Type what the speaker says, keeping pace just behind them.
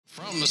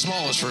From the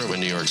smallest room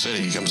in New York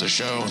City comes a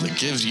show that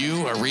gives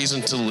you a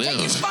reason to live. Take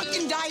your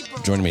fucking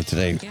diaper. Joining me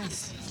today,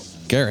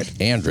 Garrett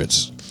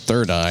Andritz,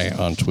 Third Eye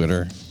on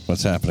Twitter.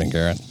 What's happening,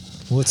 Garrett?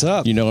 What's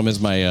up? You know him as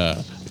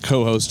my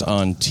co-host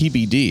on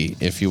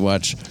TBD, if you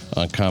watch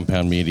on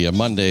Compound Media,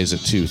 Mondays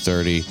at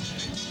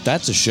 2:30.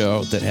 That's a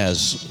show that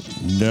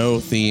has no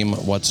theme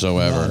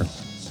whatsoever,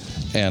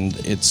 and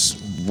it's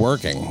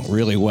working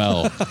really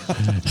well.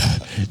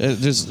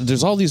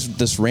 There's all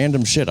this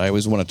random shit I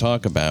always want to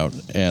talk about,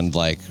 and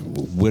like,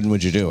 when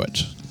would you do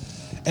it?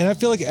 And I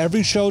feel like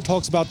every show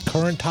talks about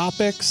current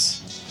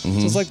topics. So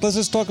it's like, let's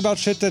just talk about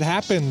shit that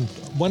happened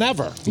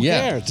whenever. Who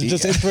cares? It's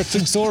just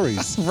interesting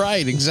stories.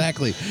 Right,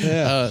 exactly.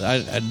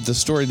 Yeah. The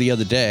story the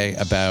other day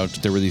about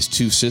there were these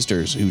two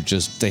sisters who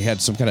they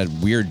had some kind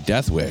of weird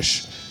death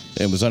wish.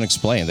 It was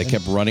unexplained. They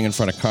kept running in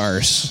front of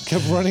cars.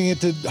 Kept running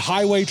into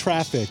highway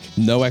traffic.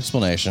 No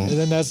explanation. And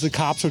then as the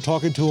cops were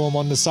talking to them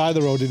on the side of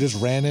the road, they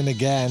just ran in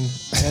again.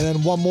 And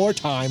then one more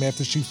time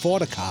after she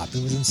fought a cop.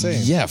 It was insane.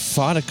 Yeah,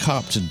 fought a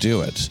cop to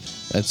do it.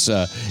 It's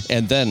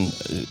and then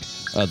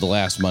the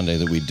last Monday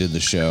that we did the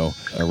show,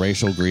 a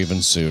racial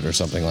grievance suit or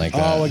something like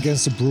that. Oh,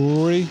 against the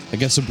brewery?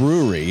 Against the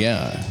brewery,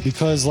 yeah.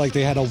 Because like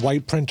they had a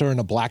white printer and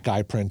a black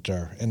guy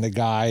printer, and the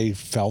guy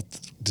felt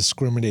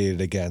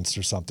discriminated against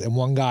or something. And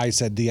one guy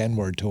said the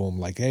N-word to him,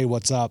 like, "Hey,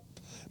 what's up,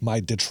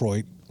 my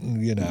Detroit?"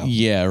 You know.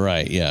 Yeah,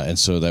 right. Yeah, and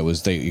so that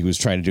was he was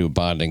trying to do a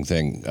bonding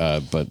thing,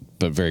 but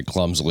very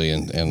clumsily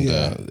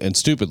and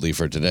stupidly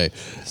for today.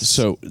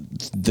 So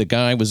the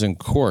guy was in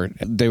court.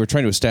 They were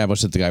trying to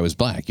establish that the guy was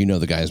black. You know,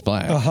 the guy's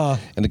black.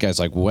 And the guy's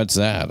like, "What's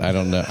that? I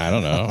don't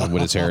know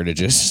what his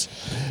heritage is."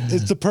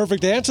 It's the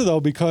perfect answer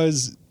though,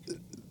 because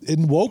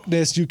in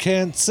wokeness, you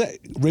can't say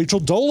Rachel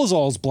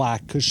Dolezal's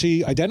black because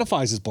she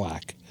identifies as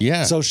black.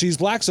 Yeah. So she's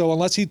black. So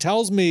unless he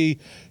tells me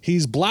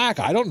he's black,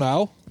 I don't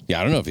know. Yeah,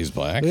 I don't know if he's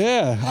black.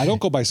 Yeah, I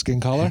don't go by skin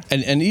color.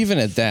 And even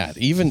at that,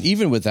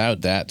 even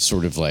without that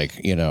sort of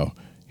like, you know,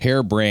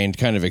 harebrained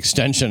kind of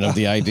extension of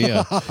the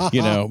idea,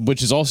 you know,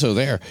 which is also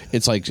there.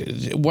 It's like,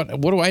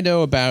 what do I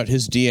know about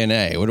his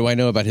DNA? What do I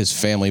know about his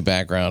family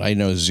background? I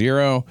know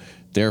zero.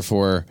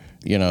 Therefore,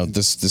 you know,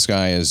 this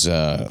guy is.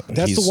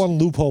 That's the one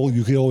loophole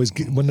you can always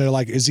get when they're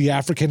like, "Is he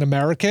African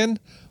American?"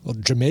 Well,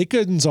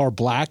 Jamaicans are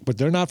black, but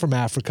they're not from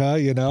Africa,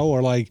 you know,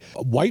 or like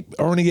white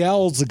Ernie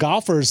Els, the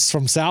golfer's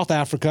from South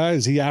Africa.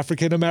 Is he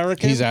African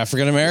American? He's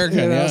African American,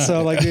 you know, yeah.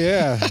 So like,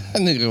 yeah.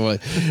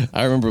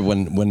 I remember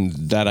when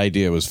that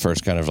idea was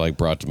first kind of like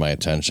brought to my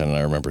attention, and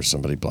I remember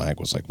somebody black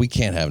was like, "We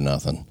can't have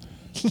nothing."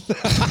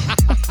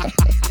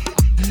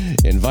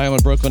 In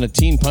violent Brooklyn, a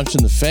teen punched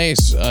in the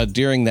face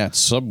during that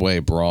subway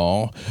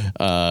brawl.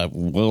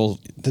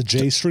 The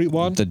J Street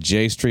one? The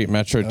J Street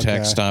Metro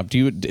Tech stop.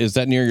 Is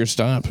that near your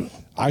stop?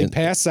 I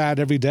pass that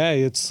every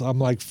day. I'm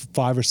like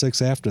 5 or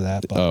 6 after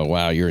that. But. Oh,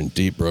 wow. You're in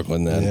deep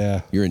Brooklyn then.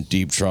 Yeah. You're in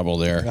deep trouble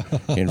there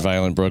in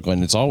violent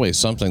Brooklyn. It's always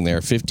something there.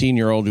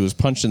 15-year-old who was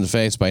punched in the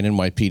face by an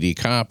NYPD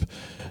cop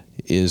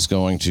is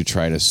going to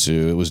try to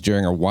sue. It was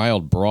during a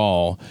wild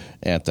brawl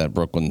at that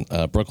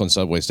Brooklyn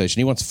subway station.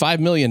 He wants $5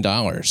 million.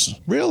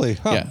 Really?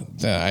 Huh.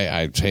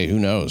 Yeah. Hey, who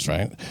knows,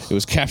 right? It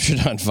was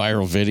captured on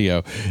viral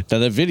video. Now,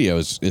 that video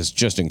is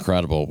just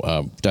incredible.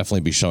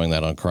 Definitely be showing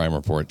that on Crime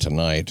Report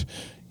tonight.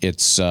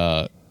 It's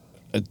a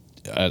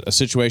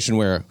situation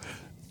where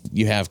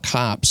you have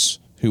cops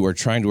who are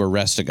trying to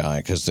arrest a guy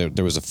because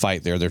there was a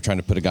fight there. They're trying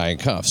to put a guy in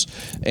cuffs.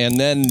 And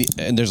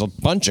there's a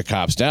bunch of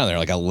cops down there,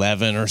 like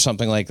 11 or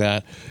something like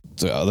that.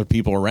 The other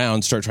people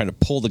around start trying to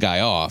pull the guy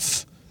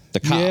off the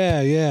cop.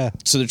 Yeah.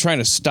 So they're trying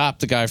to stop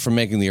the guy from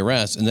making the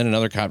arrest, and then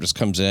another cop just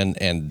comes in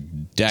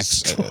and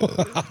decks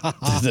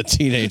the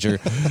teenager.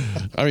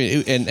 I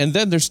mean, and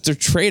then they're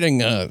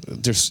trading.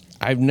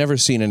 I've never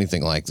seen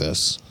anything like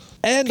this.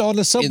 And on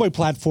the subway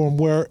platform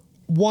where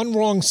one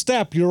wrong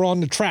step, you're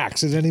on the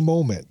tracks at any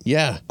moment.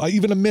 Yeah.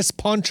 Even a missed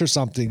punch or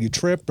something, you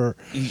trip and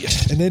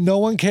then no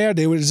one cared.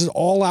 It was just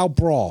all out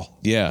brawl.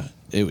 Yeah.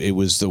 It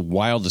was the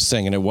wildest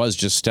thing, and it was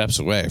just steps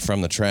away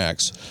from the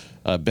tracks.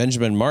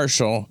 Benjamin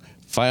Marshall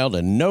filed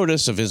a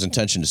notice of his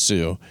intention to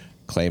sue,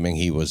 claiming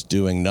he was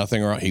doing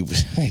nothing wrong. He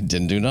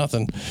didn't do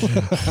nothing.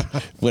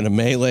 When a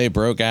melee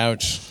broke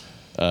out,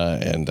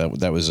 and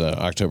that was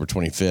October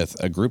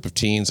 25th, a group of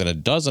teens and a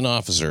dozen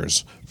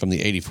officers from the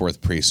 84th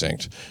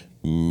Precinct.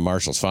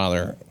 Marshall's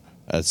father,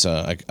 that's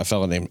a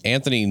fellow named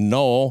Anthony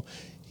Knoll.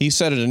 He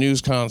said at a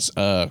news conference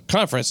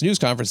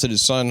that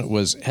his son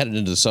was headed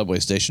into the subway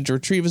station to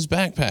retrieve his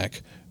backpack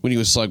when he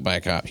was slugged by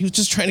a cop. He was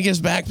just trying to get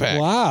his backpack.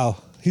 Wow.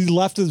 He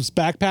left his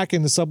backpack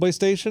in the subway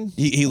station?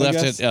 He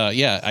left it,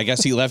 I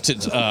guess he left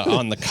it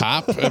on the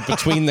cop,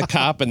 between the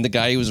cop and the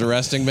guy he was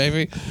arresting,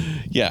 maybe.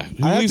 Yeah,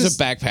 who leaves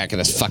a backpack in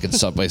a fucking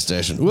subway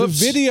station? Whoops.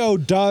 The video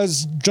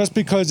does, just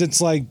because it's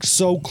like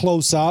so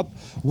close up,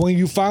 when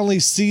you finally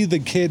see the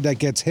kid that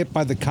gets hit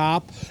by the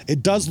cop,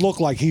 it does look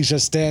like he's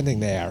just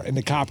standing there, and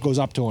the cop goes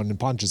up to him and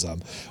punches him.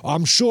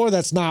 I'm sure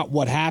that's not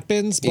what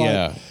happens,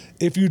 but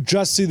if you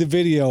just see the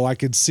video, I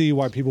could see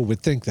why people would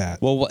think that.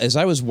 Well, as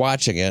I was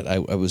watching it, I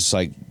was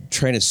like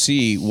trying to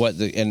see what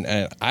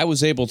and I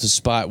was able to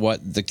spot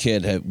what the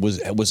kid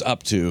was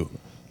up to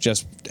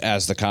just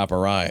as the cop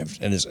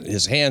arrived, and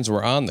his hands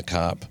were on the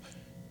cop,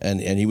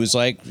 and he was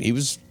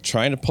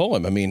trying to pull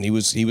him. I mean, he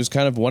was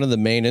kind of one of the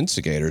main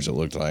instigators, it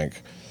looked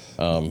like.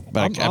 I'm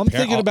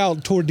thinking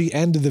about toward the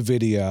end of the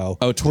video.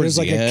 Oh, towards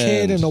the end. There's like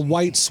a kid in a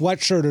white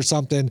sweatshirt or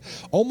something.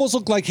 Almost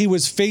looked like he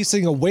was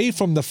facing away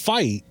from the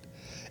fight.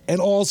 And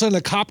all of a sudden,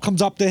 a cop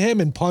comes up to him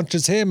and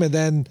punches him, and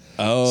then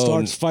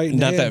starts fighting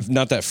him.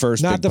 Not that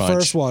first. Not big the punch.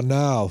 first one.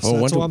 No. So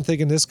that's what I'm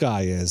thinking. This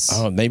guy is.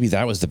 Oh, maybe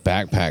that was the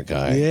backpack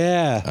guy.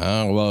 Yeah.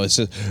 Oh well, it's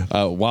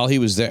while he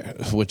was there,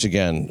 which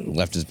again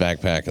left his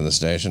backpack in the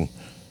station.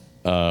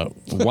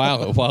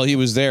 While he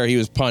was there, he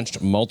was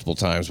punched multiple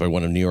times by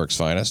one of New York's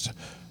finest,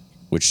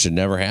 which should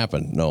never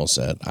happen. Noel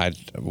said.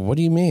 What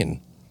do you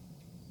mean?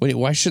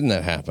 Why shouldn't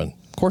that happen?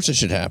 Of course it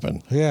should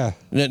happen. Yeah.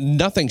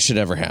 Nothing should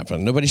ever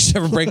happen. Nobody should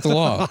ever break the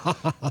law.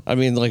 I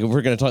mean, like, if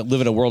we're going to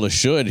live in a world of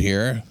should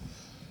here.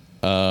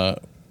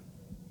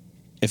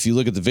 If you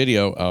look at the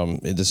video,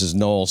 this is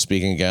Noel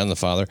speaking again, the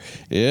father.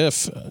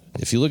 If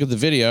you look at the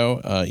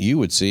video, you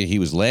would see he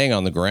was laying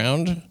on the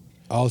ground.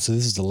 Oh, so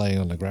this is the laying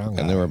on the ground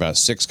guy. And there were about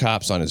 6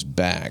 cops on his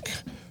back.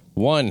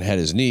 One had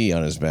his knee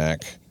on his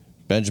back.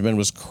 Benjamin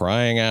was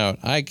crying out,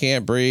 "I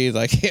can't breathe,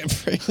 I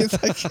can't breathe,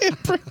 I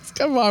can't breathe."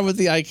 Come on with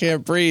the "I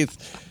can't breathe."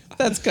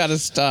 That's got to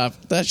stop.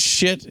 That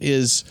shit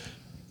is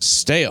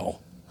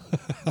stale.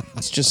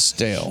 It's just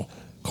stale.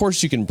 Of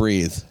course you can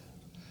breathe.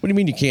 What do you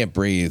mean you can't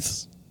breathe?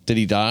 Did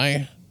he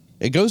die?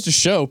 It goes to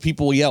show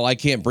people yell, "I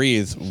can't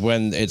breathe,"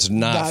 when it's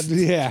not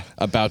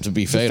about to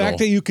be fatal. The fact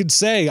that you could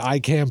say, "I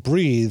can't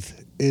breathe,"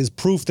 is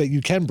proof that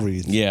you can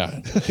breathe.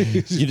 Yeah.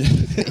 You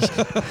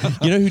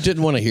know who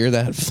didn't want to hear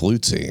that?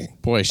 Flutzy.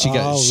 Boy,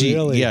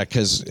 really? Yeah,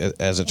 because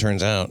as it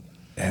turns out,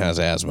 has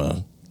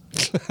asthma.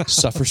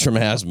 Suffers from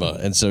asthma.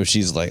 And so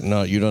she's like,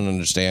 "No, you don't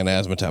understand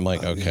asthma." I'm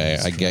like, okay,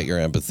 I get your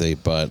empathy,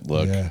 but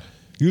look. Yeah.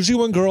 Usually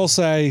when girls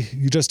say,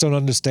 "You just don't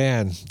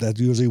understand," that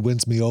usually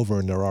wins me over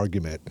in their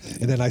argument.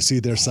 And then I see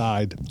their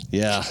side.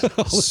 Yeah.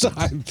 All the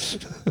time.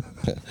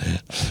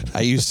 I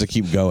used to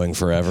keep going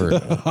forever.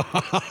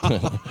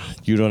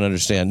 You don't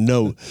understand.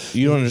 No,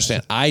 you don't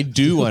understand. I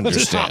do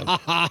understand.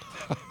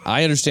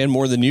 I understand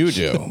more than you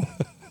do.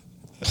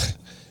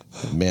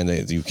 Man,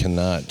 you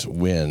cannot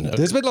win.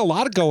 There's been a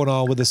lot going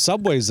on with the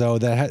subways, though.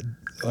 That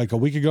like a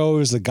week ago, it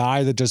was the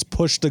guy that just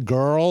pushed the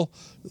girl,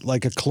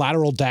 like a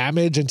collateral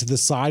damage, into the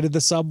side of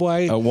the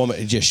subway. A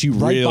woman, yeah, she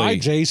right really by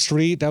J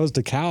Street. That was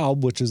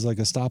DeKalb, which is like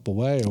a stop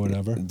away or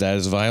whatever. That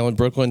is violent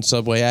Brooklyn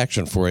subway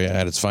action for you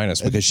at its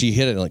finest, because she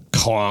hit it like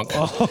clonk,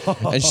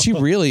 and she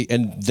really,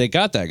 and they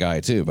got that guy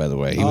too. By the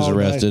way, he was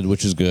arrested,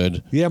 which is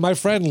good. Yeah, my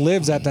friend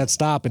lives at that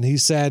stop, and he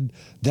said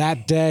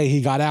that day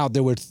he got out,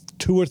 there were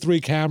 2 or 3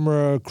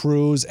 camera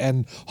crews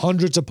and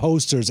hundreds of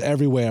posters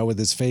everywhere with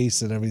his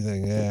face and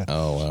everything. Yeah.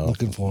 Oh, wow.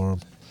 Looking for him.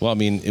 Well, I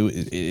mean,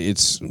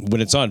 it's when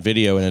it's on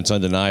video and it's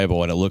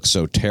undeniable and it looks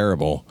so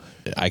terrible,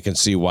 I can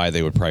see why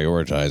they would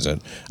prioritize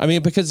it. I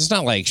mean, because it's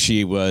not like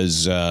she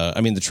was.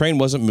 I mean, the train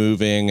wasn't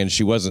moving, and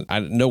she wasn't.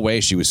 No way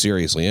she was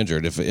seriously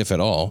injured, if at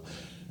all.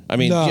 I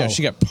mean, yeah,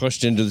 she got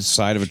pushed into the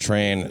side of a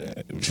train.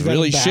 It was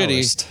really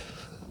shitty.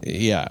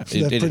 Yeah, that's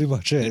pretty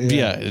much it.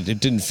 Yeah, it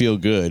didn't feel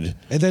good.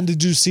 And then,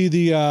 did you see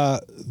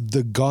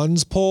the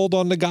guns pulled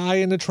on the guy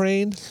in the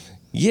train?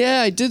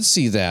 Yeah, I did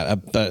see that.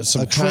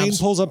 A train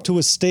pulls up to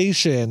a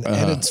station,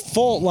 and it's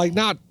full, like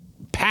not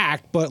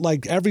packed, but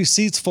like every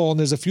seat's full, and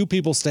there's a few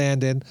people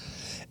standing.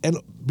 And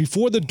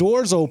before the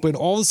doors open,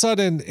 all of a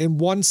sudden, in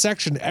one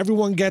section,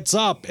 everyone gets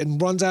up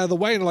and runs out of the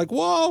way, and they're like,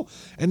 "Whoa!"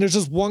 And there's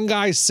just one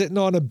guy sitting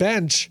on a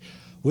bench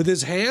with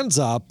his hands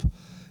up.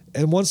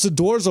 And once the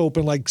doors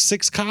open, like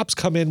 6 cops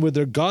come in with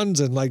their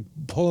guns and like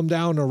pull him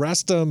down and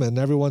arrest him. And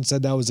everyone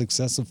said that was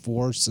excessive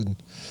force.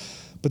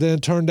 But then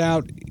it turned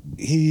out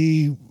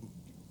he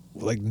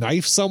like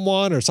knifed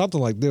someone or something.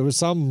 Like there was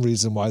some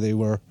reason why they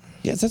were.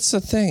 Yeah, that's the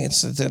thing.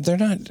 They're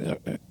not.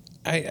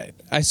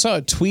 I saw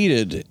it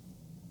tweeted,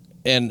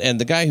 and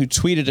the guy who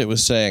tweeted it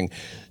was saying,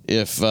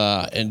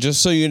 and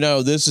just so you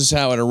know, this is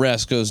how an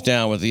arrest goes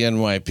down with the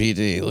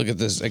NYPD. Look at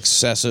this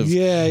excessive.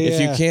 Yeah. If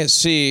you can't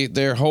see,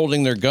 they're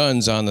holding their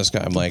guns on this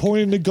guy. I'm like,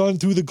 pointing the gun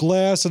through the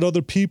glass at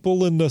other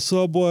people in the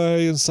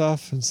subway and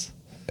stuff.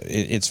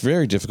 It's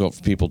very difficult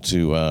for people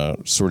to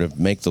sort of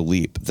make the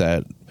leap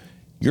that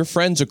your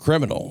friend's a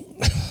criminal,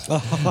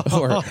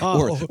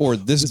 or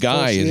this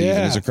guy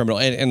is a criminal.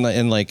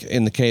 And like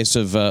in the case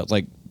of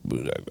like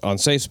on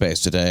Safe Space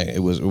today, it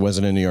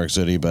wasn't in New York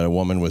City, but a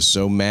woman was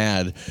so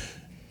mad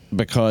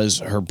because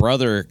her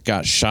brother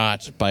got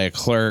shot by a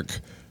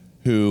clerk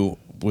who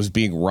was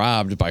being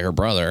robbed by her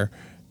brother.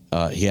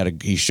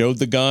 He showed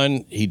the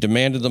gun. He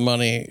demanded the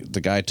money.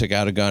 The guy took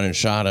out a gun and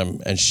shot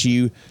him. And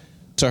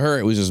to her,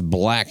 it was just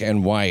black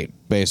and white,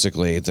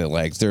 basically, that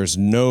like there's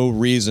no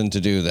reason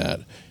to do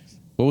that.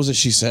 What was it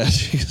she said?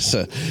 She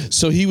said,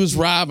 so he was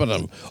robbing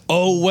him.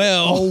 Oh,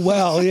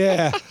 well,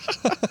 yeah.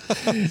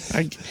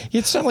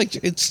 It's not like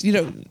it's,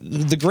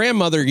 the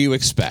grandmother you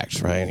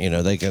expect, right?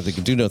 They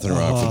can do nothing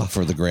wrong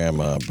for the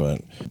grandma,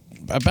 but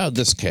about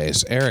this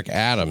case, Eric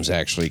Adams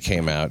actually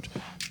came out.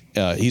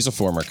 He's a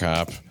former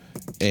cop.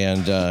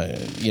 And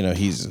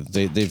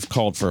they've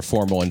called for a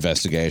formal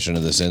investigation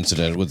of this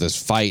incident with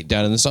this fight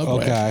down in the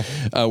subway,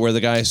 where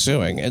the guy's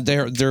suing. And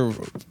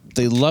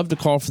they love to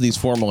call for these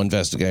formal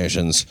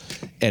investigations,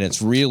 and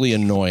it's really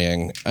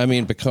annoying. I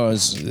mean,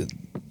 because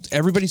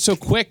everybody's so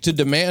quick to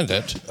demand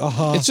it.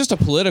 It's just a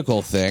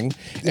political thing.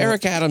 Yeah.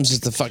 Eric Adams is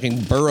the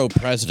fucking borough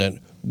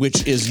president,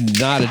 which is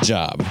not a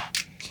job.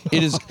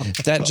 It is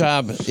that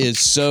job is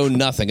so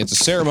nothing. It's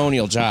a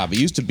ceremonial job. It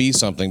used to be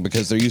something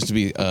because there used to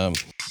be.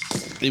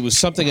 It was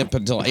something up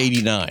until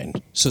 89.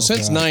 So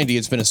since 90,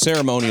 it's been a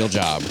ceremonial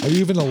job. Are you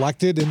even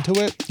elected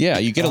into it? Yeah,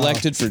 you get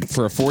elected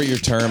for a 4-year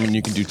term, and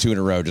you can do 2 in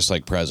a row, just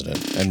like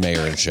president and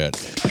mayor and shit.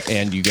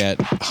 And you get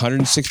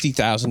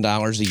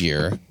 $160,000 a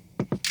year.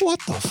 What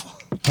the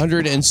fuck?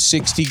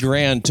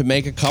 $160,000 to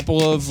make a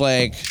couple of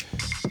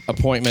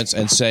appointments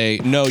and say,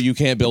 no, you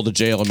can't build a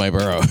jail in my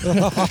borough.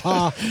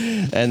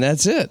 And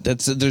that's it.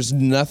 There's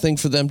nothing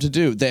for them to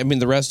do.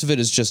 The rest of it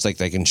is just like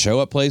they can show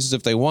up places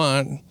if they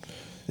want.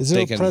 Is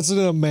there a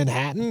president of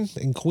Manhattan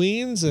and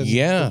Queens and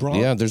the Bronx?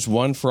 Yeah, there's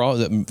one for all.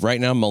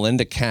 Right now,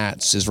 Melinda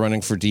Katz is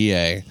running for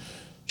DA.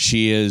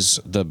 She is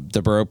the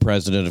borough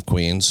president of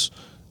Queens.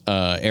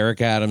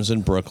 Eric Adams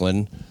in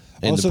Brooklyn.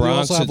 In the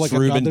Bronx, it's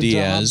Ruben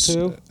Diaz.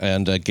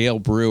 And Gail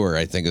Brewer,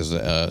 I think, is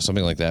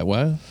something like that.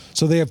 What?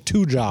 So they have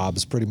 2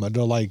 jobs, pretty much.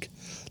 They're like,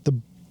 the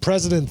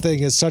president thing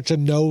is such a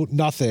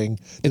nothing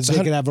that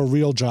they can have a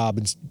real job.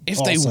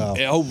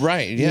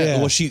 Right. Yeah.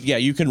 Well,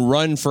 you can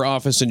run for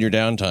office in your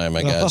downtime,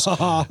 I guess.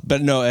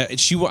 But no,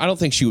 I don't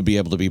think she would be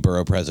able to be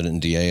borough president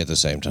and DA at the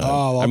time.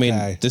 Oh, okay. I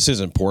mean, this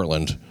isn't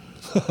Portland.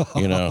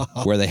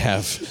 Where they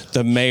have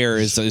the mayor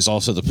is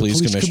also the police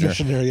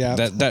commissioner. Yeah.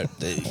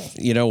 That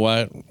you know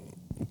what?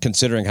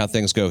 Considering how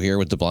things go here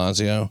with de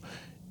Blasio,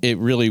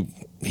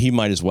 he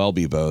might as well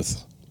be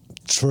both.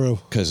 True.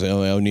 Because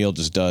O'Neill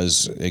just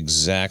does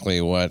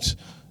exactly what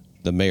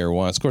the mayor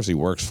wants. Of course, he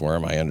works for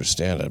him. I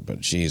understand it. But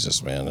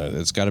Jesus, man,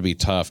 it's got to be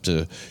tough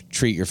to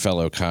treat your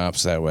fellow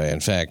cops that way. In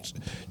fact,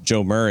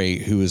 Joe Murray,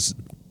 who is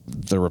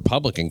the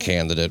Republican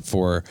candidate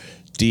for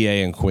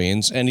DA in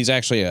Queens, and he's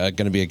actually going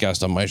to be a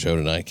guest on my show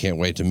tonight. Can't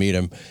wait to meet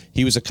him.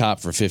 He was a cop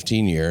for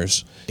 15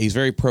 years. He's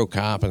very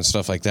pro-cop and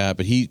stuff like that,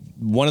 but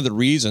one of the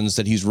reasons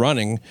that he's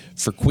running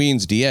for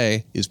Queens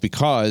DA is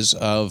because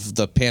of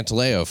the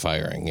Pantaleo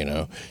firing,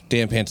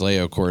 Dan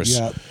Pantaleo, of course,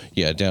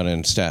 down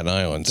in Staten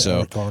Island. The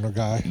Eric Garner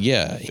guy.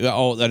 Yeah.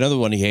 Oh, another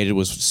one he hated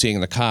was seeing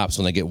the cops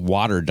when they get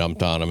water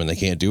dumped on them and they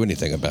can't do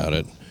anything about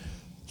it.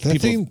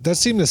 That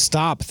seemed to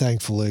stop,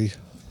 thankfully.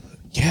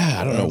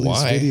 Yeah, I don't know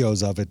why.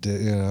 Videos of it,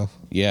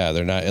 Yeah,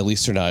 they're not. At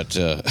least they're not.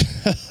 The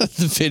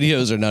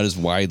videos are not as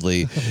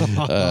widely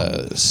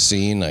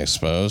seen, I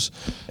suppose.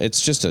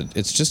 It's just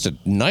a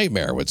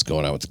nightmare what's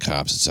going on with the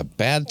cops. It's a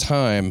bad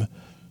time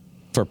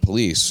for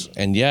police,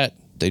 and yet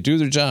they do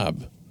their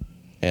job,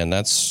 and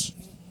that's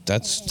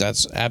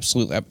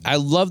absolutely. I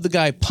love the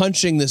guy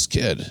punching this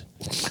kid.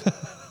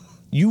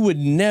 You would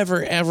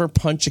never ever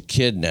punch a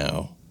kid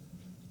now,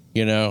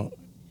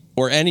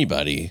 or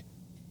anybody.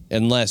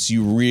 Unless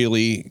you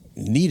really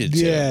needed to.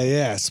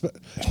 Yeah.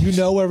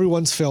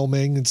 Everyone's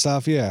filming and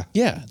stuff, yeah.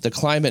 Yeah, the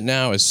climate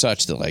now is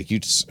such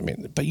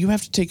that, but you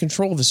have to take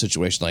control of a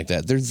situation like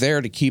that. They're there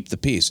to keep the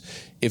peace.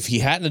 If he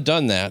hadn't have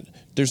done that,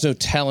 there's no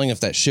telling if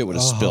that shit would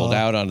have spilled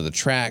out onto the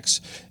tracks,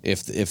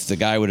 if the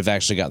guy would have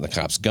actually gotten the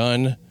cop's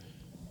gun.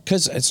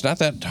 Because it's not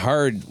that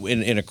hard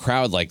in a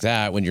crowd like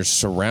that when you're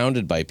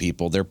surrounded by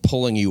people. They're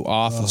pulling you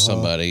off of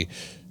somebody,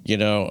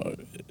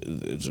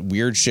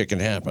 weird shit can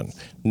happen.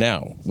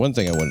 Now, one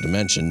thing I wanted to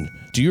mention,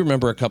 do you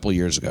remember a couple of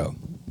years ago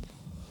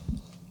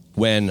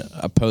when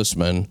a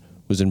postman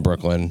was in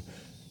Brooklyn?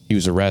 He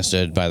was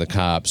arrested by the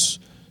cops,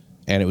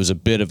 and it was a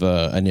bit of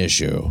an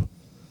issue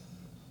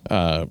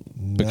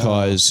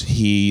because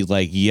he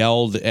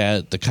yelled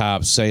at the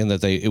cops saying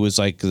that it was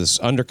like this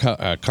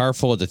car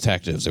full of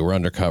detectives. They were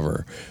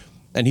undercover,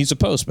 and he's a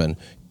postman.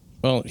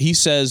 Well, he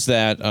says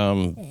that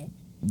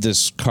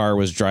this car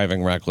was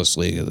driving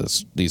recklessly,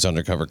 these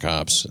undercover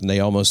cops, and they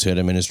almost hit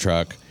him in his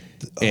truck.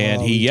 And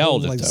he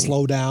yelled at them.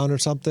 Slow down or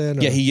something?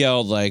 Or? Yeah, he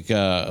yelled watch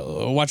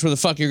where the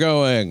fuck you're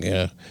going.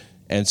 Yeah.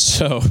 And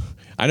so,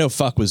 I know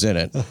fuck was in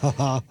it.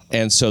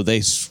 And so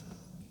they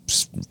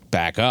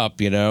back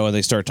up, and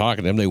they start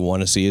talking to him. They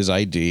want to see his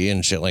ID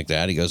and shit like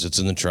that. He goes, it's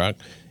in the truck.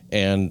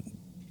 And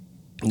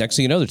next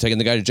thing you know, they're taking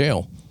the guy to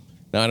jail.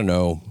 Now, I don't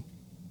know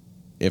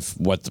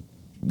what the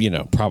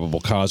probable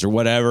cause or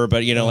whatever,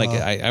 but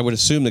I would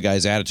assume the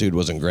guy's attitude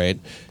wasn't great,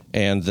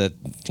 and that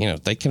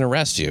they can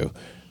arrest you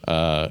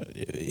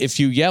if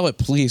you yell at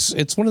police.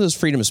 It's one of those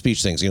freedom of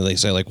speech things. They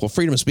say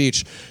freedom of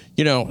speech,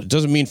 it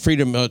doesn't mean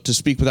freedom to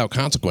speak without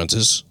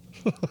consequences.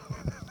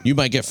 You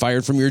might get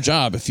fired from your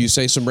job if you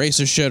say some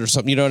racist shit or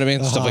something. You know what I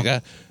mean? Stuff like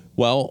that.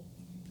 Well,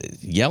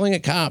 yelling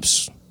at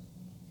cops,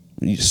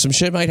 some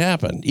shit might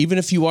happen, even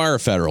if you are a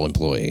federal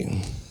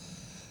employee.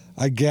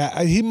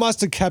 He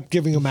must have kept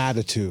giving him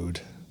attitude.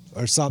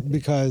 or something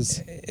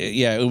because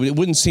Yeah, it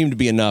wouldn't seem to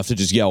be enough to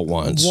just yell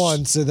once.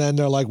 and then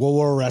they're like, well,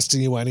 we're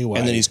arresting you anyway.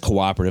 And then he's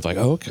cooperative, like,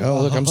 oh, okay,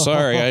 oh look, I'm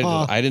sorry.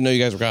 I didn't know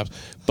you guys were cops.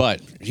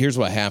 But here's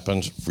what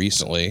happened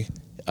recently,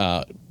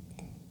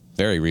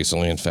 very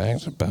recently, in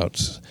fact,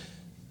 about,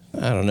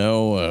 I don't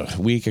know, a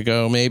week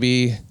ago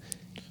maybe.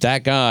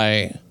 That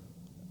guy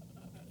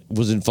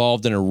was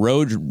involved in a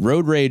road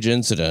rage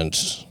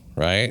incident,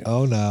 right?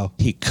 Oh, no.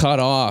 He cut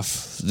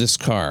off this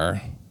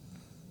car,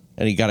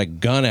 and he got a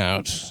gun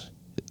out,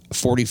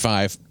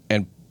 45,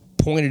 and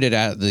pointed it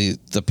at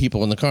the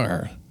people in the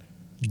car.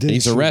 And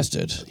he's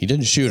arrested. He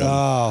didn't shoot him.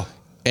 Oh.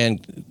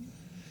 And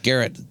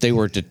Garrett, they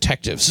were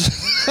detectives.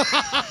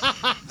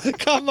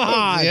 Come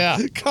on. Yeah.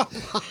 Come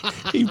on.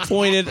 He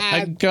pointed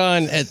a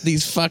gun at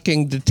these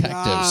fucking detectives.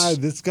 God,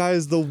 this guy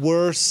is the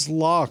worst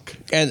luck.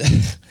 And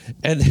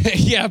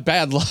yeah,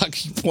 bad luck.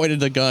 He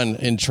pointed a gun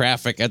in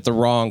traffic at the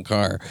wrong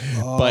car.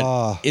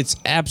 But it's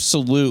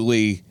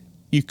absolutely,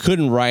 you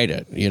couldn't write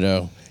it, you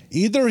know.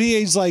 Either he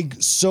is like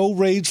so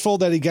rageful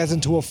that he gets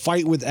into a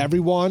fight with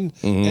everyone,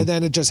 and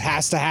then it just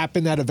has to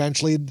happen that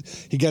eventually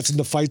he gets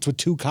into fights with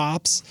two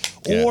cops,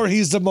 or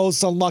he's the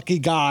most unlucky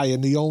guy,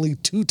 and the only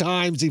 2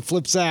 times he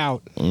flips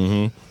out.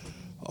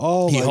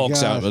 Oh, He my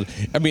hulks God. out.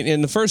 I mean,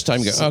 in the first time,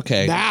 you go,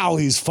 okay. Now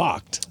he's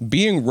fucked.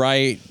 Being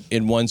right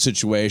in one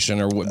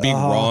situation or being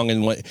wrong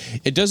in one,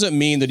 it doesn't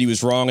mean that he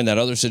was wrong in that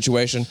other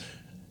situation.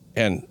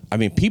 And I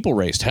mean, people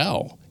raised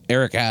hell.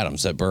 Eric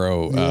Adams, that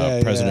borough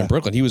president in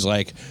Brooklyn, he was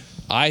like,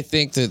 I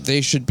think that they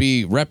should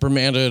be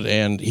reprimanded.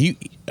 And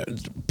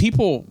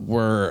people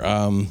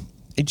were,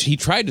 he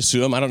tried to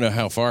sue him. I don't know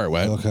how far it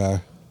went. Okay.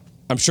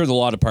 I'm sure the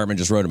law department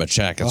just wrote him a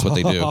check. That's what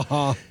they do.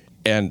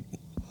 And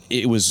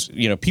it was,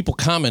 you know, people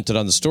commented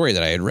on the story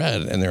that I had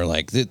read, and they're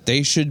like,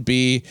 they should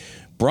be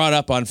brought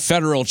up on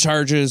federal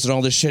charges and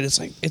all this shit. It's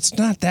like, it's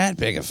not that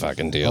big a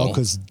fucking deal.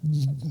 Because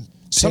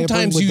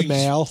sometimes with the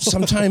mail.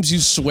 sometimes you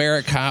swear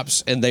at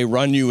cops and they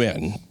run you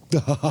in.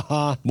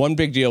 One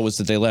big deal was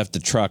that they left the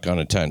truck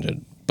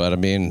unattended. But I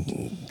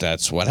mean,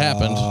 that's what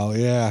happened. Oh,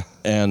 yeah.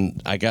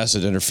 And I guess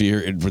it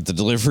interfered with the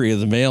delivery of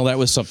the mail. That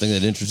was something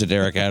that interested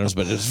Eric Adams,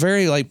 but it was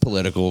very like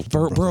political.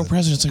 Borough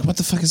president's like, what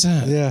the fuck is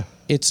that? Yeah.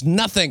 It's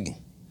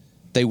nothing.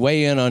 They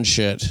weigh in on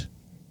shit.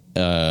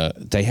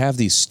 They have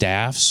these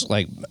staffs.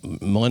 Like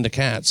Melinda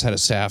Katz had a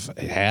staff,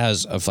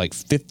 of like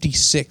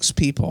 56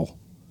 people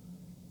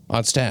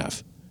on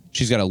staff.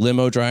 She's got a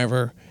limo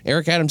driver.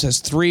 Eric Adams has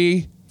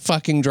 3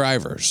 fucking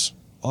drivers.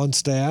 On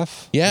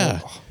staff?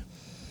 Yeah. Oh.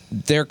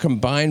 Their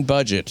combined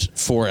budget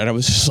for, and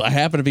I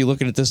happened to be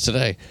looking at this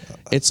today.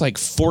 It's like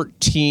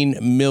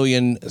 $14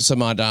 million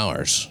some odd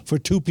dollars. For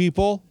 2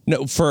 people?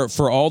 No,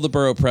 for all the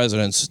borough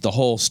presidents, the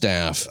whole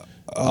staff,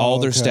 all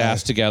their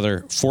staffs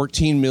together,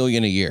 $14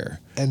 million a year.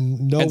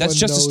 And that's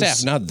just the knows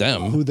staff, not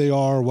them. who they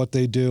are, what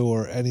they do,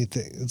 or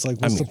anything. It's like,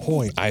 what's the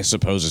point? I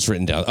suppose it's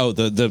written down. Oh,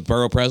 the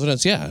borough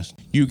presidents, yeah.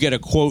 You get a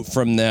quote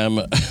from them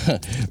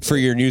for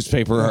your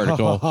newspaper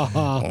article,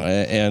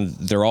 and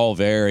they're all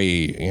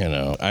very, you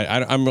know.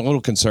 I'm a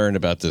little concerned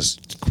about this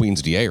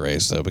Queens DA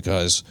race, though,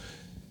 because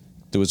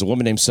there was a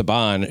woman named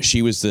Saban.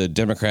 She was the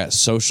Democrat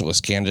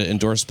socialist candidate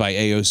endorsed by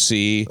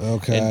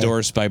AOC,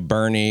 endorsed by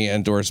Bernie,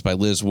 endorsed by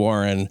Liz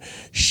Warren.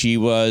 She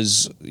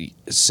was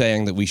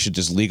saying that we should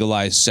just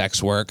legalize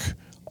sex work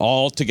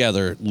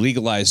altogether,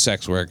 legalize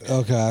sex work.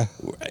 Okay.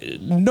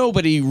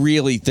 Nobody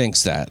really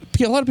thinks that.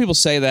 A lot of people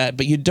say that,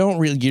 but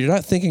you're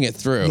not thinking it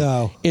through.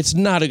 No. It's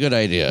not a good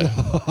idea.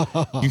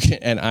 You can't,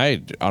 and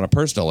I, on a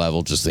personal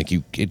level, just think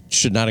it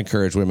should not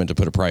encourage women to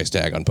put a price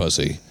tag on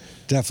pussy.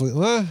 Definitely.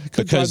 Well, it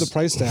could drive the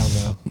price down,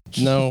 though.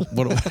 No,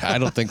 I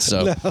don't think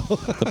so. No.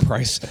 The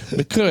price,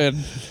 it could.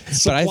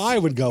 Supply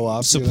would go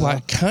up.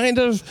 Supply, kind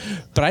of.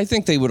 But I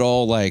think they would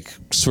all like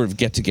sort of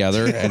get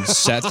together and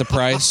set the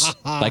price,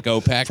 like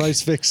OPEC.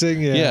 Price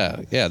fixing, yeah.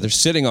 Yeah. They're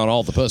sitting on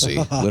all the pussy,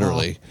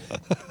 literally.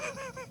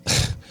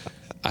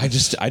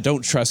 I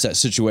don't trust that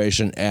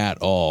situation at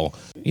all.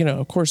 You know,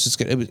 of course, it's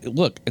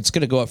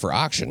going to go up for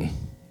auction.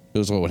 It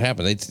was what would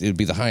happen. It would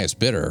be the highest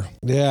bidder.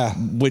 Yeah.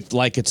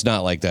 It's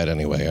not like that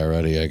anyway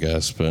already, I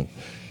guess. But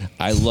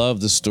I love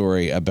the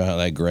story about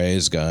that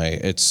Grays guy.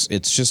 It's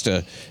just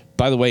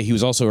by the way, he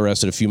was also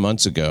arrested a few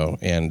months ago,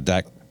 and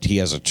that he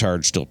has a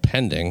charge still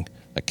pending,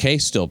 a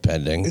case still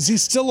pending. Is he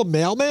still a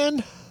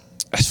mailman?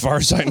 As far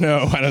as I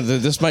know,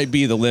 this might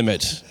be the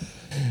limit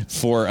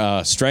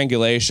for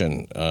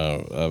strangulation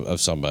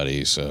of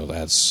somebody. So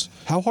that's...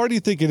 How hard do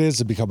you think it is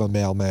to become a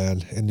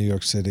mailman in New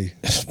York City?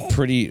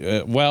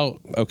 Pretty well.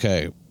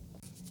 Okay,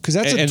 because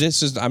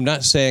this is. I'm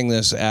not saying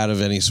this out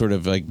of any sort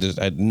of like.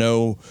 I had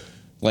no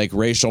like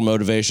racial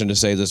motivation to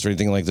say this or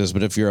anything like this.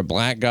 But if you're a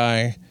black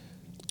guy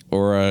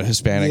or a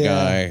Hispanic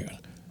guy,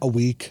 a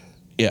week.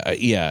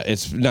 Yeah,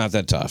 it's not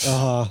that tough.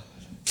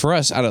 For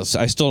us,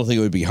 I still don't think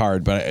it would be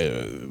hard, but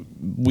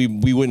we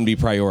wouldn't be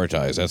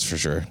prioritized. That's for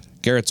sure.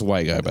 Garrett's a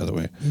white guy, by the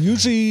way.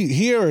 Usually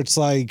here it's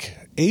like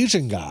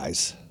Asian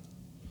guys.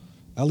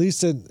 At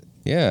least at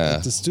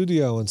the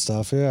studio and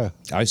stuff, yeah.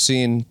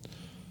 The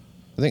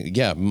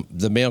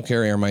mail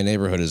carrier in my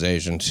neighborhood is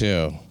Asian,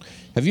 too.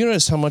 Have you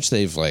noticed how much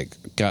they've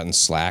like gotten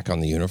slack on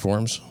the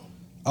uniforms?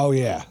 Oh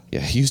yeah.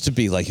 Yeah, it used to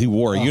be like he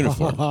wore a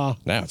uniform.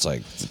 Now it's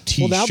like the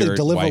t-shirt. Well, now they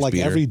deliver wife like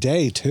beater. every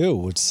day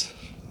too. It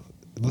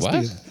must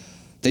What? be.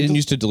 They didn't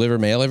used to deliver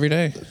mail every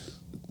day?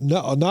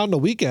 No, not on the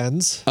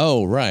weekends.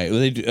 Oh, right. Well,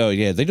 they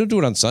don't do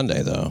it on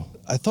Sunday though.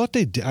 I thought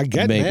they did. I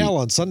get Maybe. mail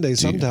on Sunday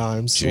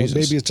sometimes. So Jesus.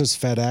 maybe it's just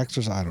FedEx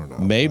or I don't know.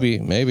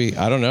 Maybe.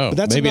 I don't know. But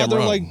that's Maybe another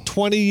I'm wrong. like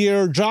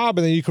 20-year job,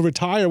 and then you can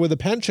retire with a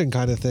pension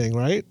kind of thing,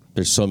 right?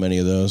 There's so many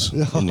of those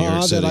in New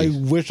York City. That I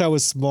wish I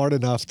was smart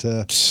enough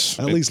to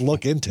at least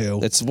look into.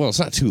 It's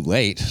not too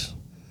late.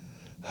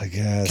 I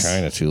guess.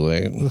 Kind of too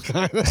late.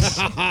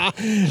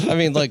 I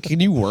mean, like, can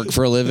you work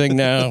for a living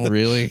now?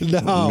 Really?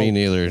 No. Me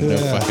neither. No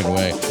fucking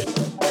way.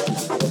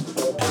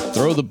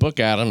 Throw the book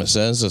at him. It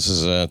says this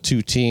is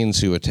two teens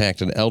who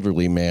attacked an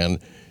elderly man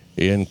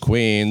in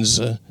Queens.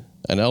 An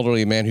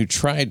elderly man who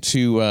tried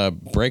to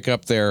break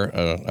up their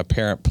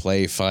apparent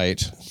play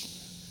fight.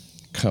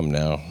 Come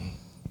now.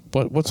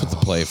 What's with the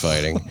play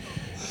fighting?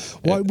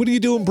 What are you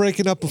doing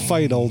breaking up a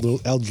fight, old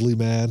elderly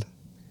man?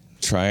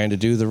 Trying to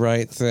do the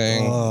right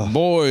thing.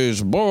 Boys,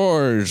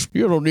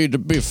 you don't need to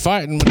be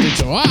fighting with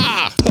each other.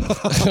 Ah!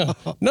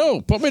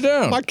 No, put me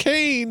down. My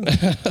cane.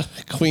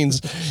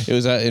 Queens. It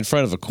was in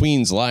front of a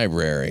Queens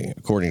library,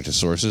 according to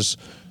sources,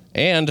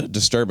 and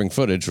disturbing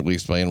footage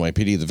released by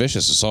NYPD. The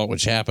vicious assault,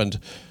 which happened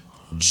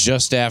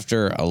just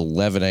after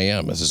 11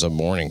 a.m. This is a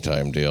morning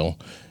time deal.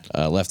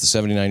 Left the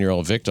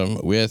 79-year-old victim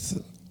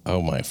with,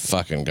 oh my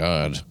fucking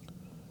God,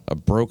 a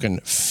broken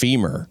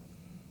femur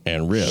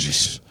and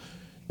ribs.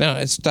 Now,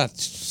 it's not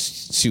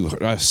too...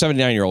 A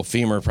 79-year-old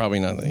femur, probably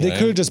not... They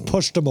could have just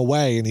pushed him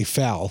away and he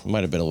fell.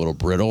 Might have been a little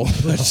brittle.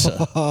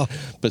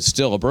 But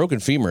still, a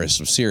broken femur is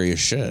some serious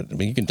shit. I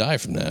mean, you can die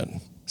from that.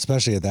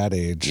 Especially at that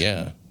age.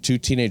 Yeah. Two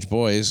teenage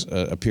boys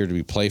appear to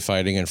be play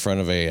fighting in front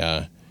of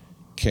a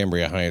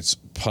Cambria Heights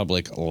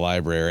public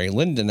library,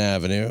 Linden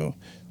Avenue.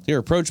 They were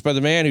approached by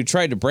the man who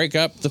tried to break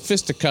up the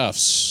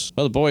fisticuffs.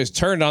 Well, the boys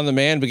turned on the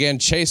man, began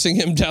chasing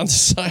him down the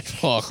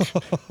sidewalk.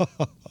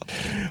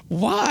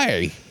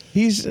 Why?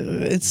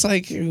 It's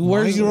like,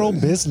 where's Mind your own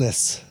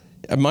business.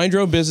 Mind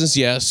your own business,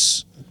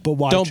 yes. But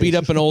why? Don't beat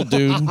up an old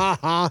dude.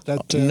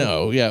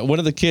 No, yeah. One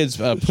of the kids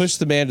pushed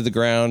the man to the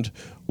ground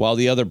while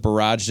the other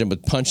barraged him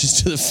with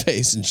punches to the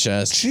face and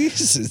chest.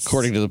 Jesus.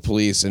 According to the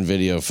police and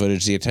video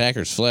footage, the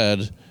attackers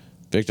fled.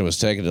 Victim was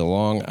taken to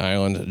Long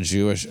Island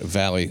Jewish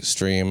Valley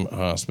Stream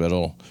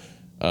Hospital.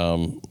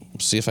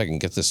 See if I can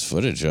get this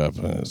footage up.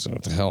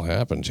 What the hell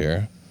happened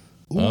here?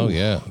 Ooh. Oh,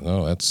 yeah.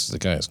 No, that's the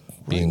guy's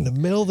being... Right in the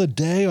middle of the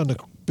day on the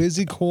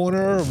busy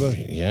corner of a...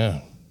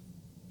 Yeah.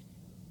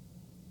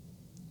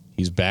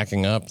 He's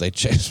backing up. They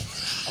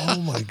chase. Oh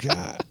my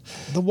God!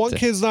 The one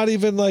kid's not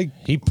even like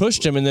he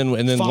pushed him and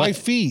then 5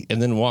 feet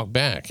and then walked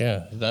back.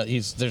 Yeah,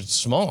 they're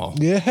small.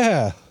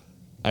 Yeah.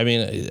 I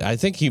mean, I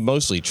think he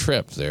mostly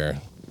tripped there.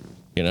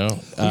 You know,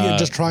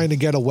 just trying to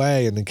get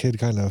away, and the kid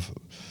kind of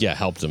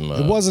helped him.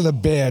 It wasn't a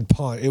bad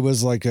punch. It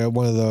was like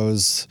one of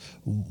those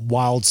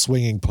wild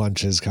swinging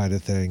punches kind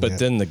of thing. But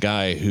then the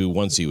guy who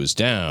once he was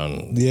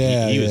down,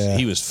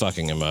 he was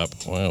fucking him up.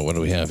 Well, what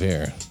do we have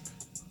here?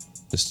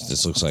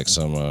 This looks like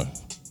some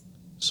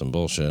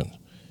bullshit.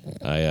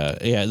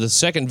 The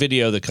second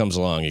video that comes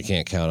along, you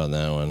can't count on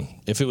that one.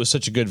 If it was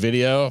such a good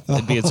video,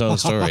 it'd be its own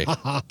story.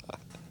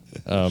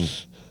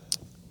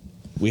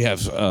 We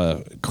have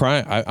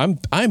crime.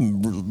 I'm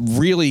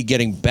really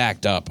getting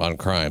backed up on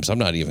crimes. I'm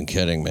not even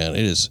kidding, man.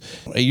 It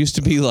used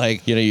to be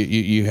like,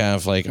 you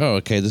have like, oh,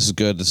 okay, this is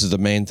good. This is the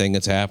main thing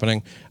that's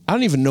happening. I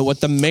don't even know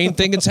what the main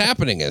thing that's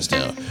happening is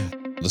now.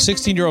 The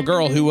 16-year-old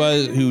girl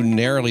who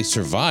narrowly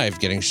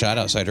survived getting shot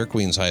outside her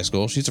Queens high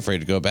school, she's afraid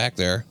to go back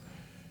there.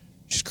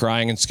 She's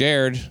crying and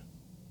scared,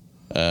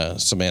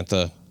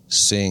 Samantha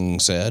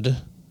Singh said.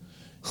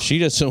 She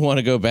doesn't want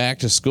to go back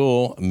to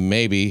school.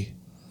 Maybe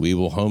we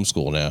will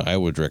homeschool now. I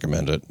would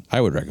recommend it.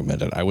 I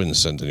wouldn't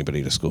send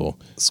anybody to school.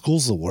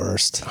 School's the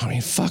worst. I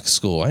mean, fuck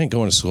school. I ain't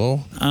going to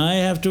school. I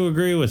have to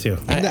agree with you.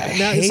 Now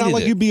it's not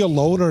like you'd be a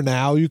loner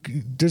now.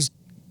 There's...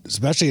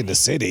 Especially in the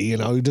city,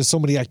 there's so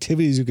many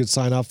activities you could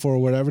sign up for or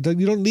whatever.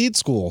 You don't need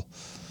school.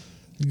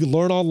 You can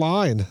learn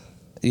online.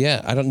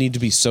 Yeah, I don't need to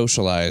be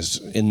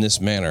socialized in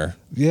this manner.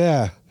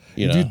 Yeah.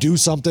 If you do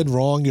something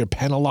wrong, you're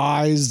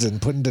penalized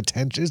and put in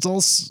detention. It's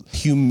all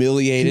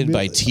humiliated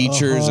by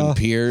teachers and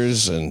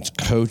peers and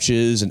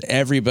coaches, and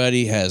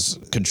everybody has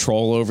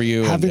control over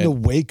you. Having to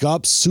wake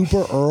up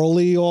super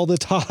early all the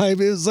time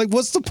is like,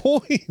 what's the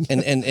point?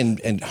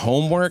 And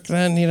homework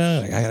then,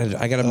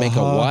 I got to make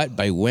a what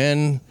by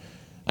when.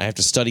 I have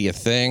to study a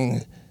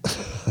thing.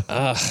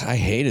 I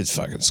hated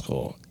fucking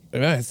school.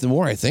 The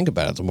more I think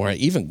about it, the more I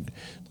even,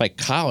 like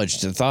college,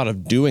 the thought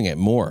of doing it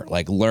more,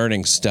 like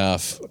learning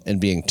stuff and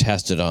being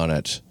tested on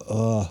it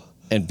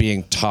and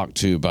being talked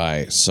to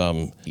by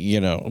some,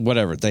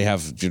 whatever. They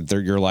have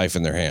your life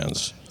in their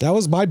hands. That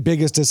was my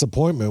biggest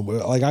disappointment.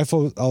 Like I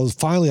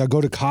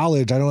go to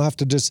college, I don't have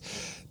to just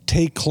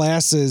take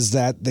classes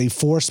that they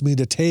forced me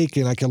to take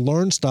and I could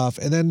learn stuff.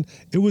 And then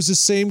it was the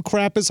same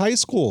crap as high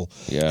school.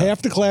 Yeah.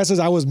 Half the classes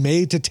I was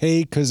made to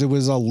take because it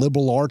was a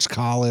liberal arts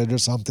college or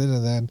something.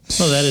 And then,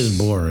 Oh, that is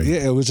boring.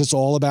 yeah, it was just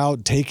all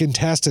about taking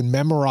tests and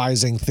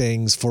memorizing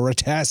things for a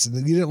test.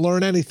 And you didn't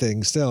learn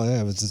anything still.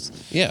 Yeah, it was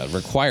just,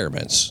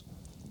 requirements.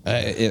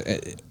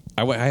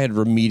 I had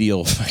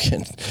remedial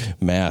fucking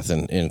math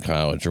in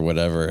college or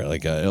whatever,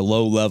 like a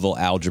low-level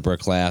algebra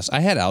class. I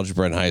had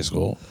algebra in high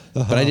school,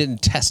 but I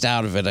didn't test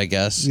out of it, I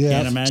guess. Yeah.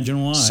 Can't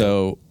imagine why.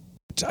 So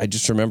I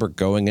just remember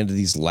going into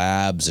these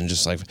labs and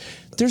just like,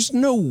 there's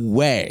no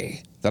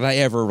way that I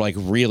ever like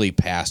really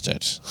passed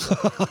it.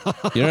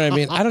 You know what I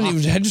mean?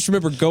 I just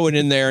remember going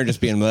in there and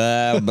just being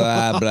blah,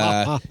 blah,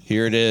 blah.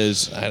 Here it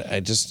is.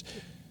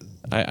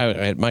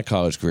 My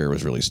college career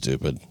was really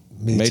stupid.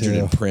 Me Majored too.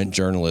 in print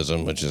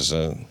journalism, which is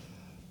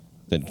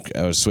then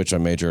I was switched my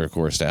major, of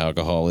course, to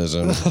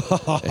alcoholism.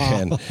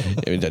 And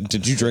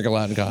did you drink a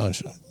lot in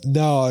college?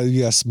 no,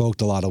 yeah,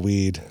 smoked a lot of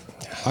weed.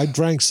 I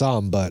drank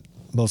some, but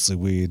mostly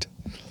weed.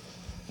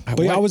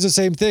 But yeah, I was the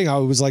same thing. I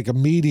was like a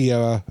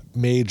media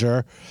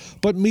major,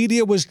 but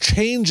media was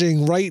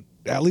changing right.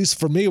 At least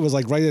for me, it was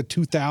like right at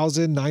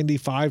 2000,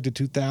 95 to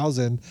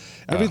 2000.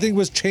 Everything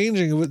was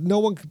changing. It was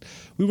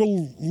we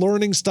were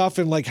learning stuff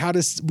and like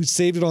we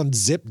saved it on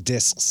zip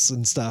disks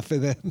and stuff.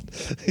 And then,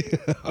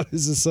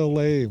 this is so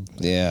lame.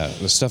 Yeah,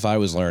 the stuff I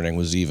was learning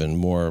was even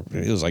more.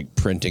 It was like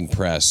printing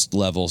press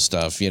level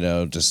stuff,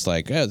 just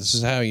like, this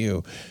is how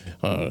you.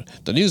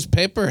 The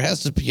newspaper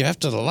you have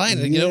to align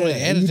it.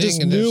 Editing. You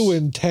just knew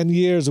in 10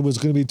 years it was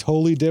going to be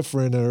totally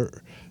different.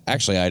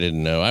 Actually, I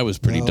didn't know. I was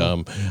pretty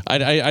dumb. I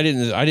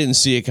didn't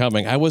see it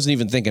coming. I wasn't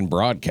even thinking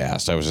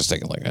broadcast. I was just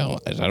thinking like, oh,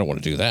 I don't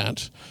want to do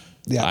that.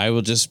 Yeah. I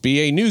will just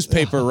be a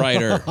newspaper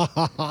writer.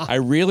 I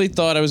really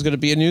thought I was going to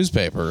be a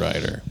newspaper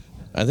writer.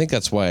 I think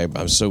that's why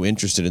I'm so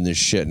interested in this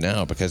shit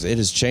now, because it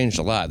has changed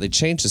a lot. They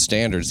changed the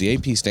standards. The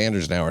AP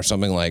standards now are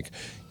something like,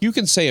 you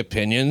can say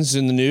opinions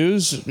in the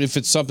news if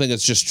it's something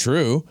that's just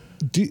true.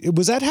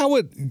 Was that how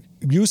it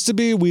used to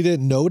be? We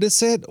didn't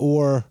notice it,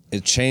 or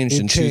it changed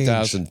in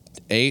 2008.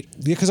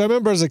 Yeah, because I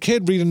remember as a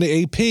kid reading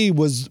the AP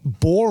was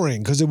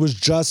boring because it was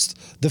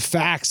just the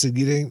facts, and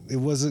it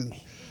wasn't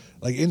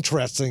like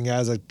interesting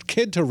as a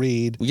kid to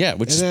read. Yeah,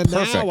 which and is then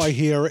perfect. now I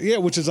hear it. Yeah,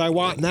 which is I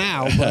want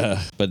now.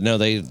 But, but no,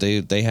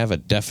 they have a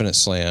definite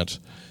slant.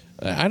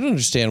 I don't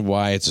understand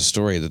why it's a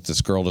story that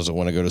this girl doesn't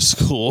want to go to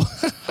school.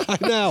 I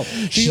know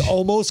she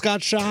almost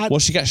got shot. Well,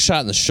 she got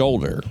shot in the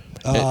shoulder.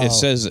 It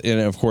says,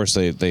 and of course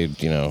the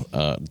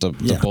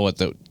bullet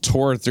that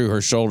tore through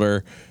her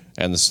shoulder,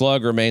 and the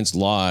slug remains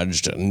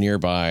lodged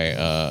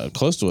nearby,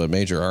 close to a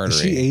major artery.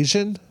 Is she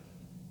Asian?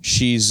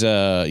 She's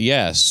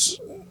yes,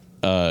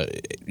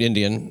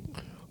 Indian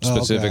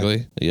specifically.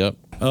 Okay. Yep.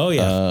 Oh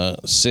yeah.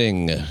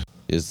 Singh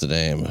is the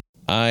name.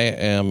 I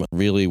am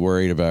really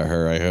worried about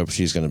her. I hope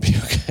she's going to be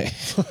okay.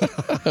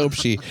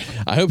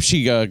 I hope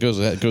she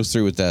goes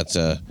through with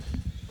that.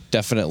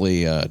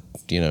 Definitely,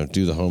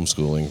 do the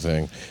homeschooling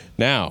thing.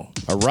 Now,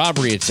 a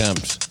robbery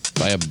attempt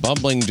by a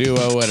bumbling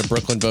duo at a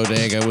Brooklyn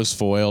bodega was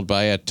foiled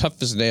by a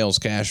tough as nails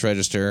cash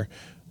register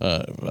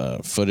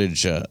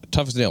footage.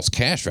 Tough as nails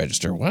cash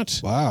register.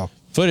 What? Wow.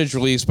 Footage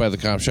released by the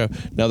cop show.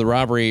 Now, the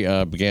robbery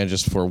began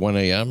just before 1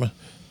 a.m.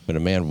 when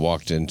a man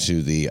walked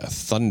into the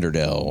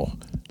Thunderdell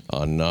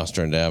on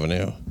Nostrand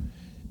Avenue.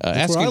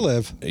 That's where I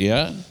live.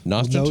 Yeah?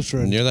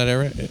 Nostrand? Near that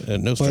area?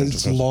 Nostrand. But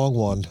it's a long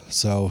one,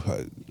 so.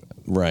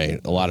 Right.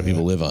 A lot of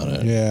people live on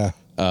it. Yeah.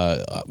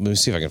 Let me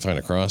see if I can find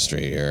a cross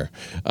street here.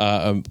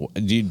 Do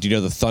you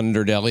know the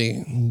Thunder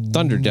Deli?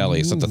 Thunder Deli.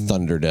 It's not the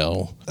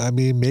Thunderdell. I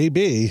mean,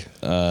 maybe.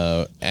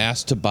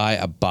 Asked to buy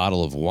a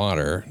bottle of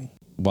water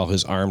while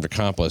his armed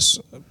accomplice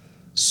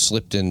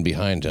slipped in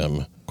behind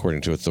him,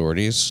 according to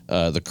authorities.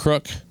 The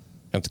crook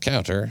at the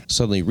counter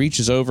suddenly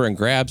reaches over and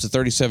grabs the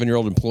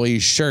 37-year-old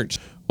employee's shirt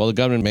while the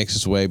gunman makes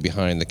his way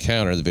behind the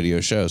counter, the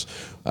video shows.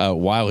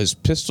 While his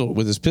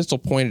pistol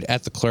pointed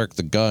at the clerk,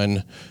 the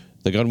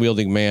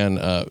gun-wielding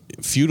man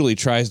futilely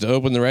tries to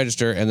open the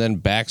register and then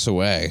backs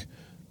away,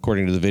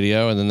 according to the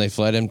video, and then they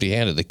fled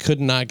empty-handed. They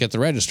could not get the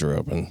register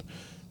open.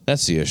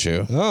 That's the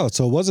issue. Oh,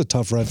 so it was a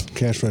tough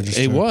cash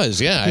register. It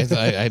was, yeah.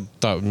 I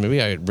thought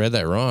maybe I read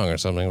that wrong or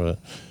something, but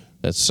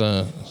that's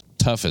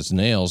tough as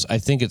nails. I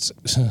think it's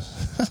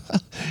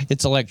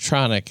it's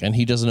electronic, and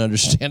he doesn't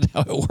understand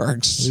how it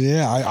works.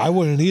 Yeah, I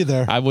wouldn't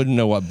either. I wouldn't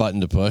know what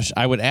button to push.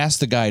 I would ask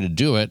the guy to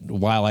do it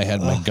while I had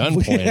my gun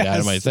pointed out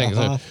of my thing.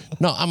 So,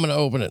 no, I'm going to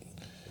open it.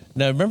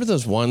 Now, remember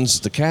those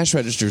ones, the cash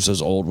registers,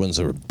 those old ones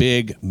that were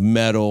big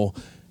metal,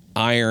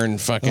 iron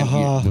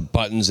fucking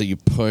buttons that you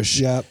push?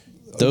 Yep.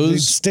 Those they'd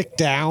stick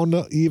down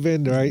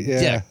even, right?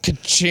 Yeah,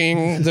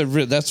 ka-ching.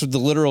 That's what the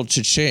literal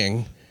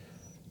cha-ching.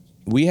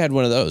 We had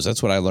one of those.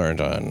 That's what I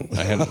learned on.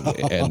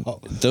 And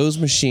those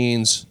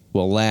machines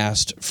will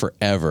last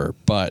forever,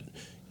 but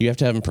you have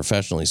to have them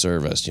professionally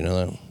serviced. You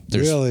know that?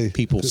 Really?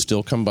 People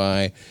still come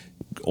by,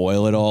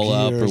 oil it all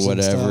up or Gears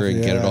whatever, and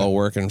and get it yeah. all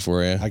working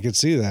for you. I could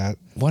see that.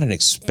 What an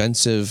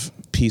expensive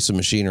piece of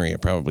machinery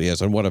it probably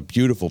is, and what a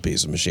beautiful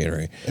piece of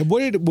machinery. And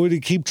would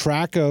it keep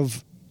track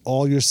of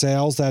all your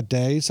sales that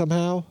day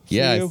somehow? For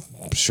you?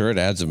 I'm sure it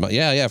adds.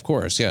 Yeah, of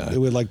course, yeah. It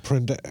would like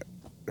print.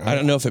 I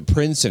don't know if it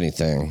prints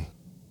anything.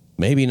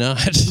 Maybe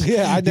not.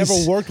 Yeah, I never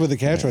worked with a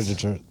cash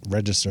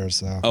register,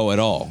 so. Oh, at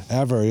all?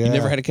 Ever, yeah. You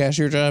never had a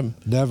cashier job?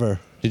 Never.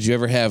 Did you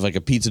ever have like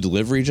a pizza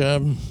delivery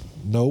job?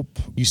 Nope.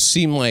 You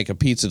seem like a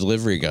pizza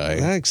delivery guy.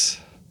 Thanks.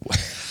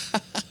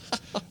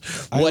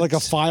 I had like a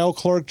file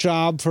clerk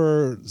job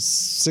for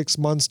 6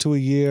 months to a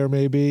year,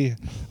 maybe.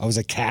 I was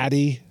a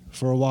caddy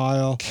for a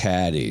while.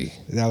 Caddy.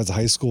 That was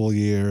high school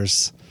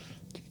years.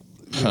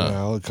 You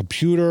know, a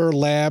computer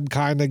lab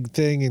kind of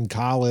thing in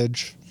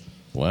college.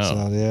 Wow.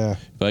 So, yeah.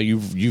 But you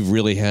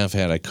really have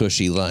had a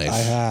cushy life. I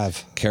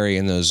have.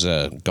 Carrying those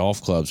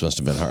golf clubs must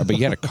have been hard. But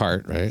you had a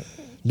cart, right?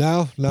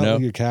 No, No?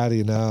 you're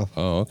caddy, no.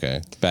 Oh,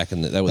 okay. That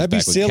was That'd be back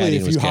when silly caddying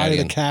if was you hired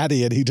a caddying.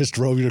 caddy and he just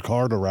drove your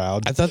cart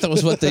around. I thought that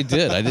was what they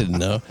did. I didn't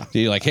know.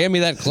 You're like, hand me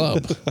that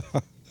club.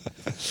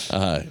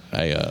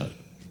 I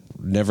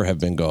never have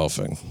been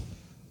golfing.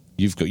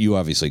 You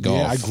obviously golf.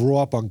 Yeah, I grew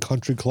up on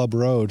Country Club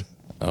Road.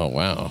 Oh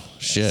wow,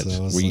 shit!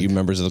 So it's Were you like-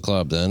 members of the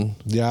club then?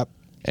 Yep.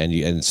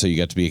 And so you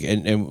got to be.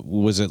 And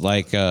was it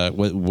like?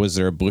 Was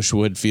there a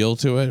Bushwood feel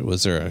to it?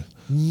 Was there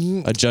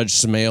a Judge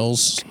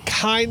Smales?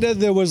 Kind of.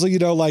 There was,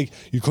 like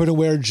you couldn't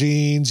wear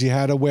jeans. You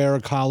had to wear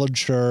a collared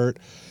shirt.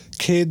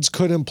 Kids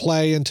couldn't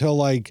play until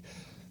like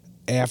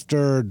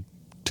after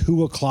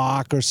 2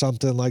 o'clock or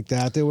something like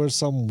that. There was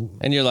some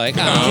And you're like,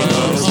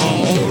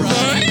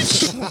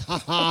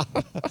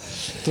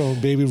 throwing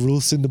baby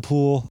Ruths in the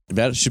pool.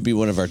 that should be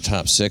one of our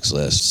top 6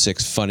 lists.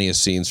 6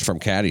 funniest scenes from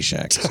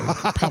Caddyshack. So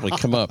probably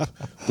come up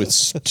with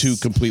 2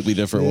 completely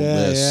different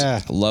lists.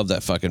 Yeah. I love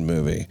that fucking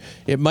movie.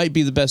 It might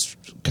be the best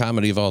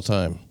comedy of all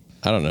time.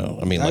 I don't know.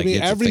 I mean, you have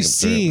to every think it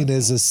through. scene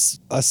is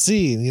a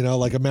scene,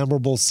 like a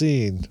memorable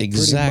scene. Pretty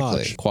Exactly.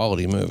 much.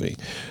 Quality movie.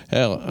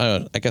 Hell,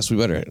 I guess we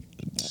better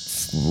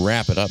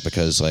wrap it up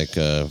because,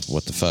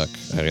 what the fuck?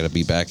 I got to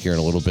be back here in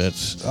a little bit.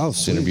 Oh,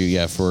 This sweet.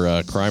 interview,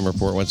 for Crime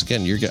Report. Once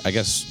again, I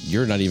guess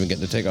you're not even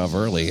getting to take off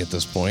early at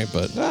this point,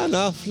 but No,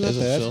 not is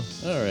it bad.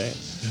 still? All right.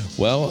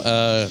 Well,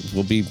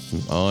 we'll be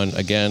on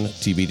again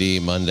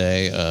TBD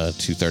Monday,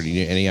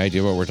 2:30. Any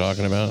idea what we're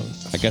talking about?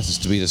 I guess it's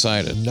to be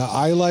decided. No,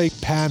 I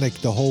panic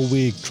the whole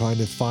week trying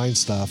to find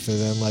stuff, and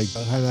then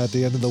kind of at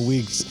the end of the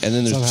week, And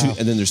then there's somehow-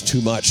 and then there's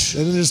too much.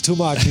 And then there's too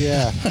much.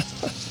 Yeah.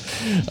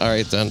 All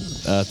right, then.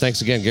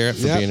 Thanks again, Garrett,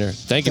 for Yep. being here.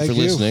 Thank you Thank for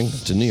you. listening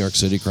to New York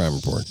City Crime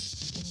Report.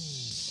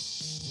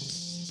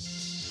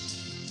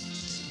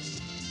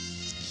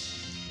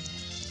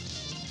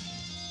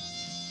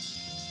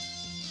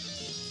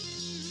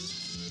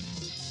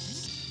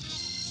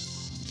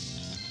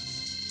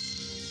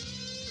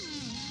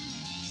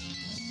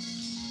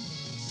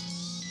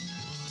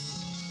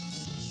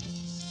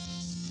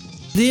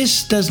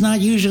 This does not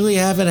usually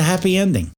have a happy ending.